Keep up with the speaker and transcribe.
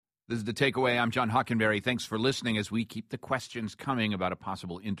This is The Takeaway. I'm John Hockenberry. Thanks for listening as we keep the questions coming about a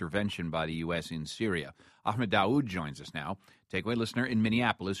possible intervention by the U.S. in Syria. Ahmed Daoud joins us now, Takeaway listener in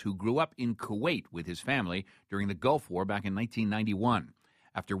Minneapolis who grew up in Kuwait with his family during the Gulf War back in 1991.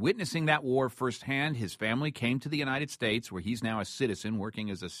 After witnessing that war firsthand, his family came to the United States, where he's now a citizen working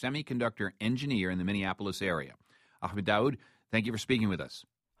as a semiconductor engineer in the Minneapolis area. Ahmed Daoud, thank you for speaking with us.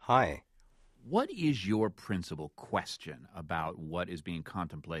 Hi. What is your principal question about what is being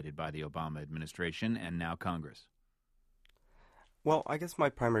contemplated by the Obama administration and now Congress? Well, I guess my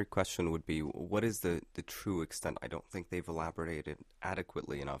primary question would be, what is the true extent? I don't think they've elaborated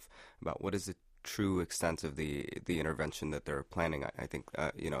adequately enough about what is the true extent of the intervention that they're planning. I think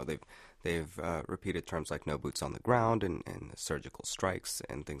they've repeated terms like no boots on the ground and surgical strikes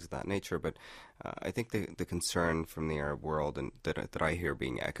and things of that nature. But I think the concern from the Arab world and that I hear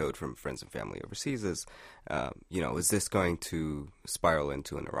being echoed from friends and family overseas is, is this going to spiral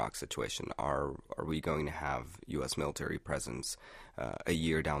into an Iraq situation? Are we going to have U.S. military presence a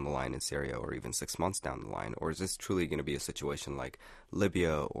year down the line in Syria or even 6 months down the line? Or is this truly going to be a situation like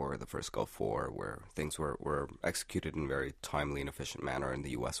Libya or the first Gulf War where things were executed in a very timely and efficient manner and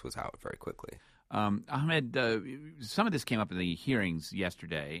the U.S. was out very quickly? Ahmed, some of this came up in the hearings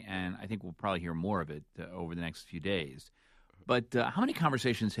yesterday, and I think we'll probably hear more of it over the next few days. But how many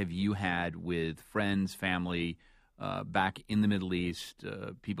conversations have you had with friends, family back in the Middle East,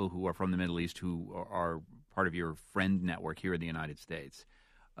 people who are from the Middle East who are part of your friend network here in the United States,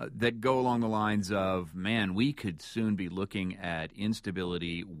 that go along the lines of, man, we could soon be looking at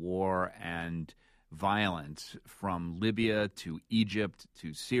instability, war, and violence from Libya to Egypt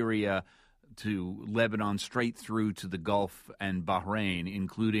to Syria to Lebanon, straight through to the Gulf and Bahrain,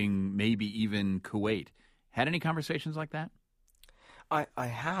 including maybe even Kuwait. Had any conversations like that? I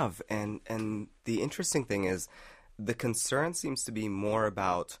have, and the interesting thing is the concern seems to be more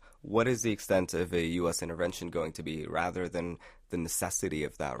about what is the extent of a U.S. intervention going to be rather than the necessity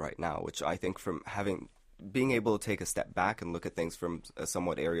of that right now, which I think from being able to take a step back and look at things from a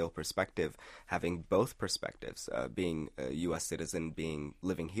somewhat aerial perspective, having both perspectives, being a U.S. citizen,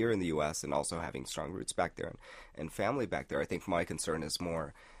 living here in the U.S. and also having strong roots back there and family back there, I think my concern is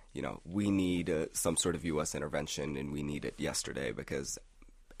more, we need some sort of U.S. intervention and we need it yesterday because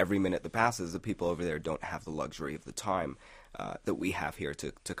every minute that passes, the people over there don't have the luxury of the time that we have here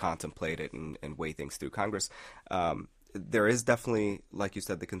to contemplate it and weigh things through Congress. There is definitely, like you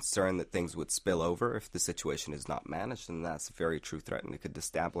said, the concern that things would spill over if the situation is not managed, and that's a very true threat, and it could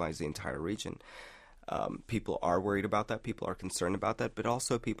destabilize the entire region. People are worried about that. People are concerned about that, but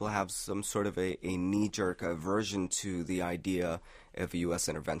also people have some sort of a knee-jerk aversion to the idea of a U.S.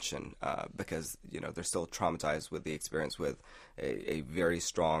 intervention because, they're still traumatized with the experience with a very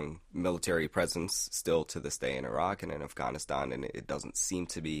strong military presence still to this day in Iraq and in Afghanistan, and it doesn't seem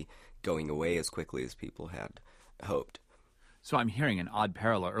to be going away as quickly as people had hoped. So I'm hearing an odd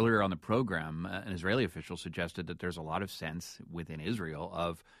parallel. Earlier on the program, an Israeli official suggested that there's a lot of sense within Israel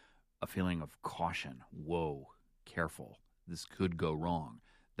of a feeling of caution. Whoa, careful. This could go wrong.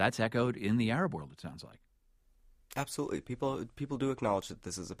 That's echoed in the Arab world, it sounds like. Absolutely. People do acknowledge that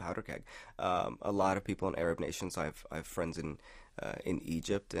this is a powder keg. A lot of people in Arab nations, I have friends in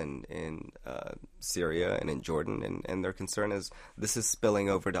Egypt and in Syria and in Jordan, and their concern is this is spilling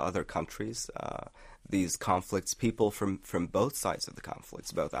over to other countries. These conflicts, people from both sides of the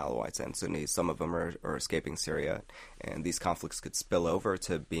conflicts, both Alawites and Sunnis, some of them are escaping Syria, and these conflicts could spill over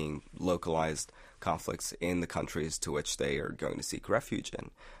to being localized conflicts in the countries to which they are going to seek refuge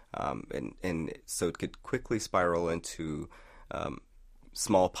in. And so it could quickly spiral into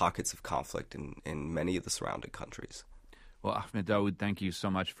small pockets of conflict in many of the surrounding countries. Well, Ahmed Daoud, thank you so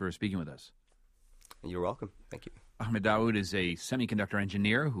much for speaking with us. You're welcome. Thank you. Ahmed Daoud is a semiconductor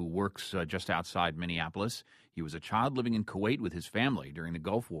engineer who works just outside Minneapolis. He was a child living in Kuwait with his family during the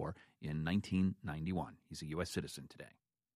Gulf War in 1991. He's a U.S. citizen today.